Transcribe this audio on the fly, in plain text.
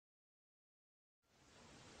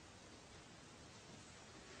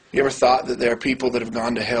You ever thought that there are people that have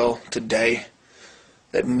gone to hell today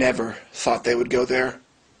that never thought they would go there?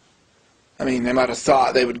 I mean, they might have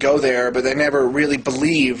thought they would go there, but they never really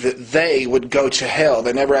believed that they would go to hell.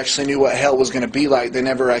 They never actually knew what hell was going to be like. They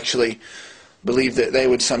never actually believed that they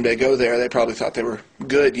would someday go there. They probably thought they were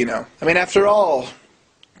good, you know. I mean, after all,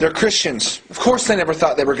 they're Christians. Of course they never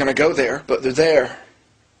thought they were going to go there, but they're there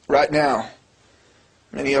right now.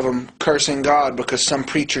 Many of them cursing God because some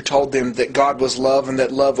preacher told them that God was love and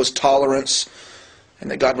that love was tolerance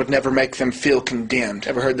and that God would never make them feel condemned.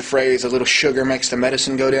 Ever heard the phrase, a little sugar makes the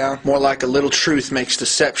medicine go down? More like a little truth makes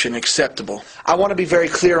deception acceptable. I want to be very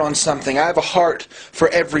clear on something. I have a heart for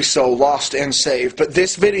every soul, lost and saved. But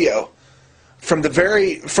this video, from the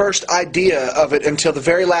very first idea of it until the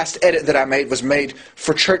very last edit that I made, was made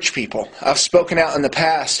for church people. I've spoken out in the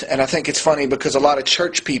past, and I think it's funny because a lot of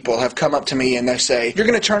church people have come up to me and they say, you're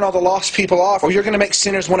going to turn all the lost people off, or you're going to make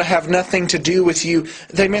sinners want to have nothing to do with you.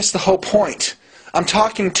 They miss the whole point. I'm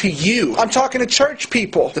talking to you. I'm talking to church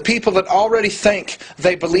people. The people that already think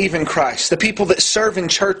they believe in Christ. The people that serve in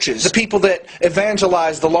churches. The people that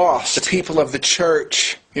evangelize the lost. The people of the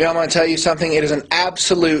church. You know, I'm going to tell you something. It is an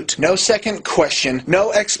absolute, no second question,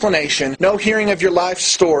 no explanation, no hearing of your life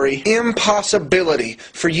story, impossibility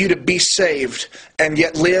for you to be saved and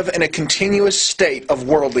yet live in a continuous state of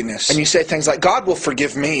worldliness. And you say things like, God will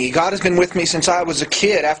forgive me. God has been with me since I was a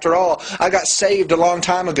kid. After all, I got saved a long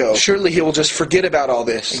time ago. Surely He will just forget about all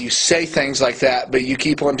this. And you say things like that, but you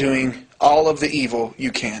keep on doing all of the evil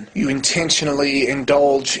you can. You intentionally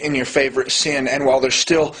indulge in your favorite sin, and while there's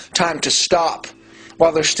still time to stop,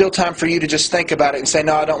 while there's still time for you to just think about it and say,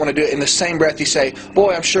 no, I don't want to do it, in the same breath you say,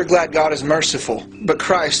 boy, I'm sure glad God is merciful. But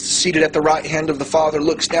Christ, seated at the right hand of the Father,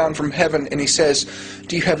 looks down from heaven and He says,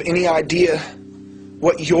 do you have any idea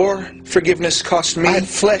what your forgiveness cost me? I had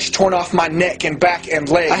flesh torn off my neck and back and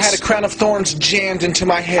legs. I had a crown of thorns jammed into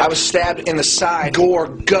my head. I was stabbed in the side. Gore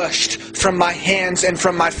gushed from my hands and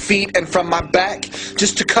from my feet and from my back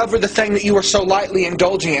just to cover the thing that you were so lightly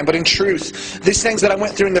indulging in. But in truth, these things that I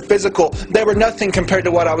went through in the physical, they were nothing compared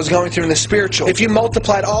to what I was going through in the spiritual. If you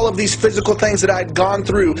multiplied all of these physical things that I had gone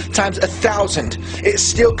through times 1,000, it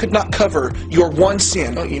still could not cover your one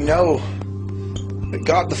sin. Don't you know that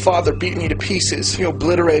God the Father beat me to pieces? He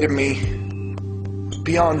obliterated me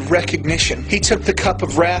beyond recognition. He took the cup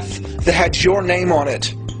of wrath that had your name on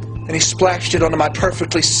it and He splashed it onto my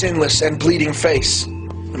perfectly sinless and bleeding face.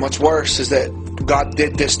 And what's worse is that God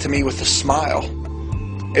did this to me with a smile.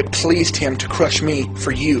 It pleased Him to crush me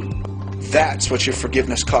for you. That's what your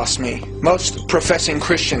forgiveness cost me. Most professing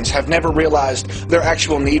Christians have never realized their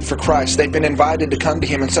actual need for Christ. They've been invited to come to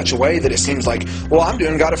Him in such a way that it seems like, well, I'm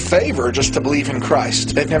doing God a favor just to believe in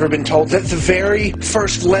Christ. They've never been told that the very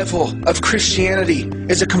first level of Christianity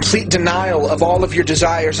is a complete denial of all of your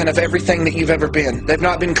desires and of everything that you've ever been. They've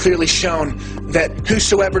not been clearly shown that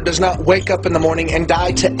whosoever does not wake up in the morning and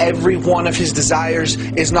die to every one of his desires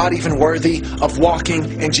is not even worthy of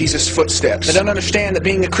walking in Jesus' footsteps. They don't understand that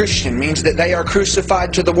being a Christian means that they are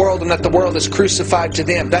crucified to the world and that the world is crucified to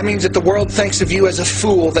them. That means that the world thinks of you as a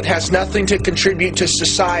fool that has nothing to contribute to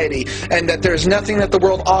society, and that there is nothing that the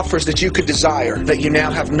world offers that you could desire, that you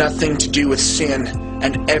now have nothing to do with sin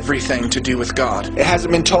and everything to do with God. It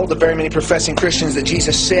hasn't been told to very many professing Christians that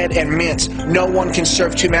Jesus said and meant, no one can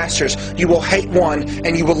serve two masters. You will hate one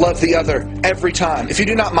and you will love the other every time. If you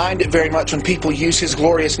do not mind it very much when people use His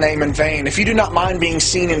glorious name in vain, if you do not mind being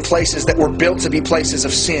seen in places that were built to be places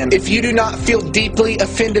of sin, if you do not feel deeply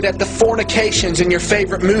offended at the fornications in your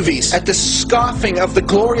favorite movies, at the scoffing of the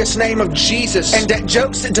glorious name of Jesus, and at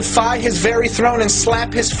jokes that defy His very throne and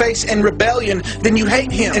slap His face in rebellion, then you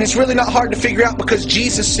hate Him. And it's really not hard to figure out, because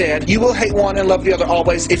Jesus said, you will hate one and love the other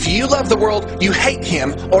always. If you love the world, you hate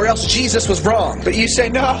Him, or else Jesus was wrong. But you say,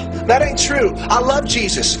 no, that ain't true. I love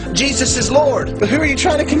Jesus. Jesus is Lord. But who are you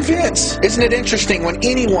trying to convince? Isn't it interesting when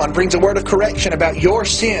anyone brings a word of correction about your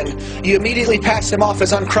sin, you immediately pass them off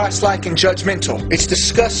as unchristlike and judgmental? It's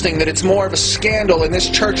disgusting that it's more of a scandal in this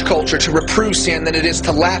church culture to reprove sin than it is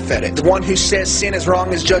to laugh at it. The one who says sin is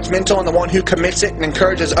wrong is judgmental, and the one who commits it and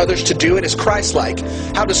encourages others to do it is Christ-like.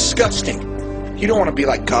 How disgusting. You don't want to be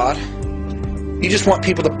like God. You just want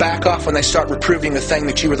people to back off when they start reproving the thing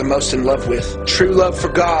that you were the most in love with. True love for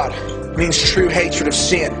God means true hatred of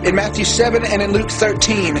sin. In Matthew 7 and in Luke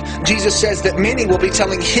 13, Jesus says that many will be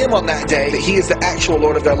telling him on that day that he is the actual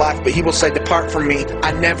Lord of their life, but he will say, "Depart from me,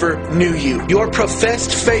 I never knew you." Your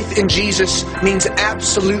professed faith in Jesus means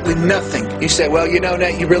absolutely nothing. You say, "Well, you know,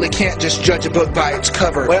 Nate, you really can't just judge a book by its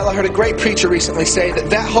cover." Well, I heard a great preacher recently say that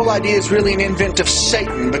that whole idea is really an invent of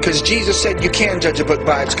Satan, because Jesus said you can judge a book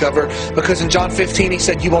by its cover, because in John 15 he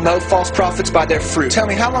said, "You will know false prophets by their fruit." Tell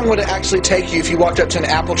me, how long would it actually take you if you walked up to an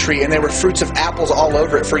apple tree and there were fruits of apples all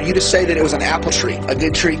over it for you to say that it was an apple tree? A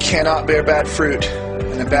good tree cannot bear bad fruit,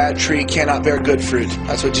 and a bad tree cannot bear good fruit.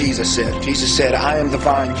 That's what Jesus said. Jesus said, "I am the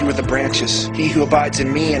vine, you are the branches. He who abides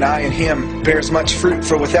in me and I in him bears much fruit,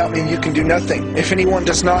 for without me you can do nothing. If anyone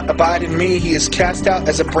does not abide in me, he is cast out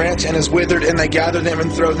as a branch and is withered, and they gather them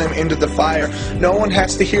and throw them into the fire." No one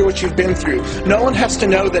has to hear what you've been through. No one has to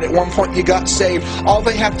know that at one point you got saved. All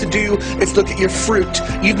they have to do is look at your fruit.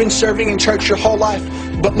 You've been serving in church your whole life,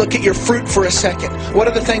 but look at your fruit for a second. What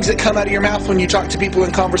are the things that come out of your mouth when you talk to people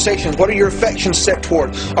in conversations? What are your affections set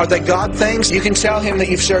toward? Are they God things? You can tell him that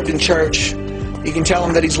you've served in church. You can tell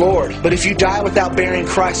him that he's Lord. But if you die without bearing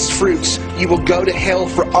Christ's fruits, you will go to hell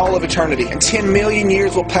for all of eternity. And 10 million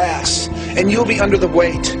years will pass, and you'll be under the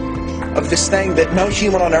weight of this thing that no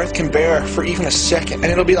human on earth can bear for even a second.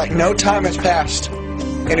 And it'll be like no time has passed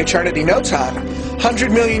in eternity. No time.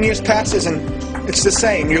 100 million years passes and it's the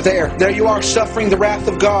same. You're there. There you are, suffering the wrath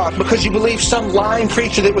of God because you believe some lying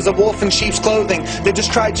preacher that was a wolf in sheep's clothing that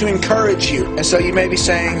just tried to encourage you. And so you may be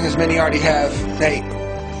saying, as many already have, "Nate,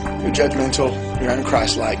 you're judgmental, you're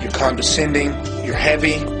unchristlike, you're condescending, you're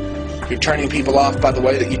heavy, you're turning people off by the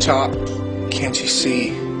way that you talk. Can't you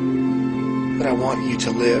see that I want you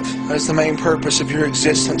to live?" That is the main purpose of your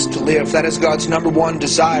existence, to live. That is God's #1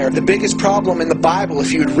 desire. The biggest problem in the Bible,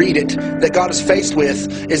 if you would read it, that God is faced with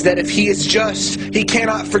is that if he is just, he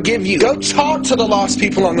cannot forgive you. Go talk to the lost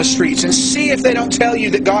people on the streets and see if they don't tell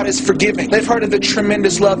you that God is forgiving. They've heard of the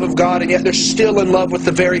tremendous love of God, and yet they're still in love with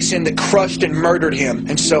the very sin that crushed and murdered him.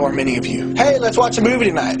 And so are many of you. Hey, let's watch a movie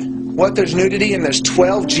tonight. What, there's nudity and there's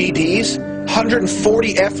 12 GDs?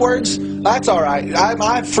 140 F words? That's alright.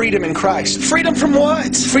 I have freedom in Christ. Freedom from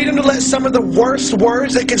what? Freedom to let some of the worst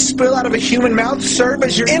words that can spill out of a human mouth serve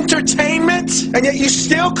as your entertainment? And yet you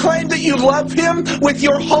still claim that you love him with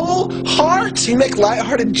your whole heart? You make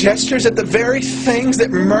lighthearted gestures at the very things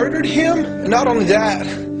that murdered him? And not only that,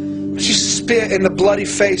 but you spit in the bloody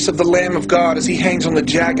face of the Lamb of God as he hangs on the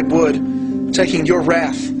jagged wood, taking your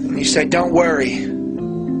wrath. And you say, "Don't worry,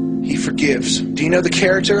 he forgives." Do you know the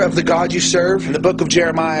character of the God you serve? In the book of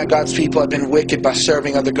Jeremiah, God's people have been wicked by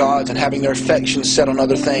serving other gods and having their affections set on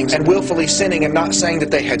other things, and willfully sinning and not saying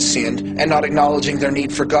that they had sinned, and not acknowledging their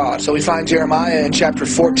need for God. So we find Jeremiah in chapter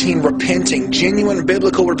 14 repenting, genuine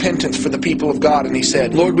biblical repentance for the people of God. And he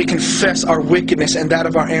said, "Lord, we confess our wickedness and that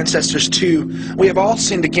of our ancestors too. We have all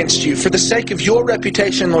sinned against you. For the sake of your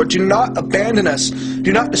reputation, Lord, do not abandon us.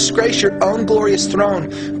 Do not disgrace your own glorious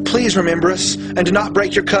throne. Please remember us and do not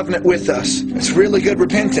break your covenant with us." It's really good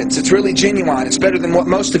repentance. It's really genuine. It's better than what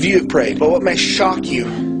most of you have prayed. But what may shock you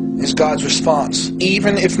is God's response.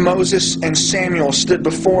 "Even if Moses and Samuel stood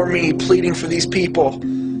before me pleading for these people,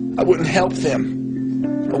 I wouldn't help them.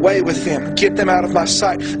 Away with them. Get them out of my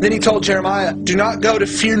sight." Then he told Jeremiah, "Do not go to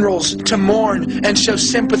funerals to mourn and show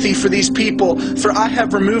sympathy for these people, for I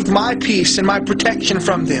have removed my peace and my protection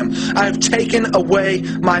from them. I have taken away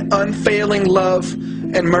my unfailing love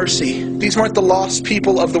and mercy." These weren't the lost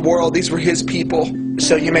people of the world. These were his people.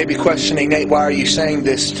 So you may be questioning, "Nate, why are you saying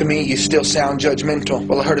this? To me, you still sound judgmental."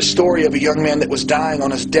 Well, I heard a story of a young man that was dying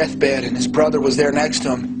on his deathbed, and his brother was there next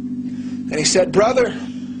to him. And he said, "Brother,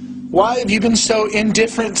 why have you been so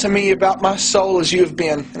indifferent to me about my soul as you have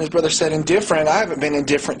been?" And his brother said, "Indifferent? I haven't been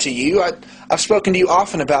indifferent to you. I've spoken to you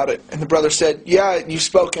often about it." And the brother said, "Yeah, you've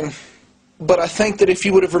spoken. But I think that if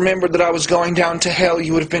you would have remembered that I was going down to hell,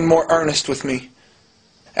 you would have been more earnest with me.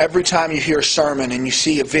 Every time you hear a sermon and you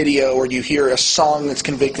see a video or you hear a song that's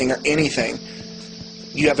convicting or anything,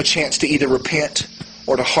 you have a chance to either repent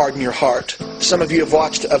or to harden your heart. Some of you have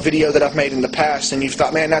watched a video that I've made in the past and you've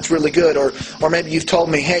thought, "Man, that's really good." Or maybe you've told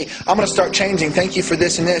me, "Hey, I'm going to start changing. Thank you for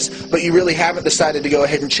this and this." But you really haven't decided to go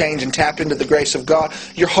ahead and change and tap into the grace of God.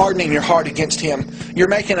 You're hardening your heart against him. You're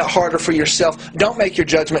making it harder for yourself. Don't make your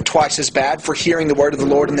judgment twice as bad for hearing the word of the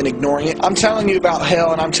Lord and then ignoring it. I'm telling you about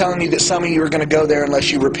hell, and I'm telling you that some of you are going to go there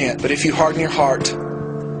unless you repent. But if you harden your heart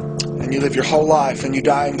and you live your whole life and you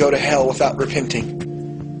die and go to hell without repenting,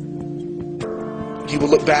 you will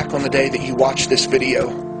look back on the day that you watched this video,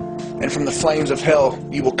 and from the flames of hell,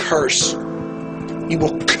 you will curse. You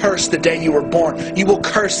will curse the day you were born. You will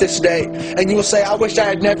curse this day. And you will say, I wish I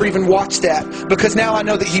had never even watched that, because now I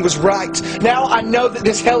know that he was right. Now I know that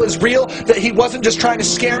this hell is real, that he wasn't just trying to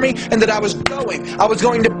scare me, and that I was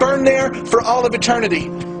going to burn there for all of eternity.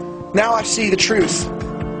 Now I see the truth.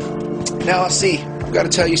 Now I see. I've got to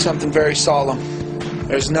tell you something very solemn.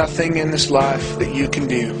 There's nothing in this life that you can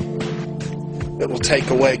do that will take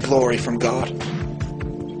away glory from God.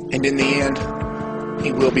 And in the end,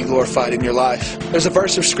 he will be glorified in your life. There's a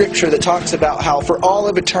verse of scripture that talks about how for all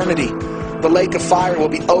of eternity, the lake of fire will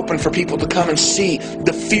be open for people to come and see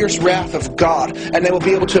the fierce wrath of God. And they will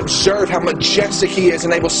be able to observe how majestic he is.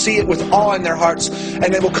 And they will see it with awe in their hearts.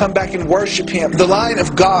 And they will come back and worship him. The Lion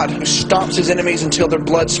of God, who stomps his enemies until their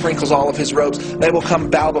blood sprinkles all of his robes. They will come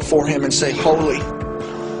bow before him and say, Holy,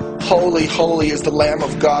 holy, holy is the Lamb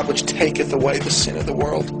of God, which taketh away the sin of the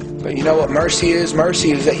world. But you know what mercy is?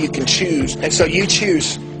 Mercy is that you can choose. And so you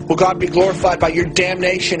choose. Will God be glorified by your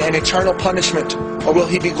damnation and eternal punishment? Or will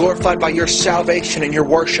he be glorified by your salvation and your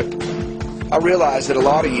worship? I realize that a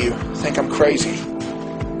lot of you think I'm crazy.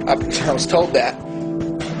 I was told that.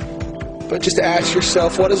 But just ask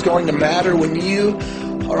yourself, what is going to matter when you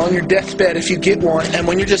are on your deathbed, if you get one, and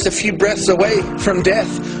when you're just a few breaths away from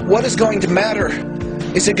death? What is going to matter?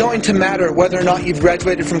 Is it going to matter whether or not you've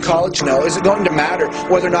graduated from college? No. Is it going to matter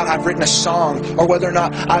whether or not I've written a song, or whether or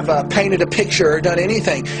not I've painted a picture or done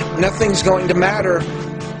anything? Nothing's going to matter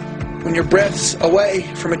when your breath's away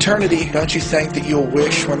from eternity. Don't you think that you'll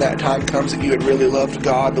wish when that time comes that you had really loved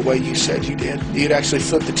God the way you said you did? You'd actually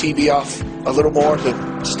flip the TV off a little more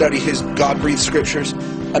to study his God-breathed scriptures?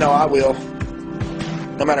 I know I will.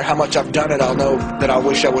 No matter how much I've done it, I'll know that I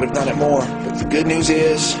wish I would have done it more. But the good news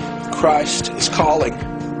is, Christ is calling.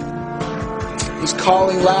 He's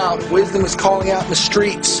calling loud. Wisdom is calling out in the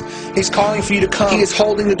streets. He's calling for you to come. He is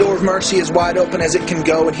holding the door of mercy as wide open as it can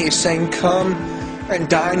go, and he is saying, come and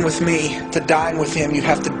dine with me. To dine with him, you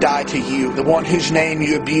have to die to you. The one whose name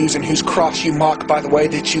you abuse and whose cross you mock by the way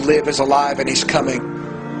that you live is alive, and he's coming.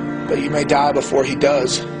 But you may die before he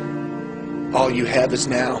does. All you have is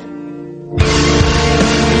now.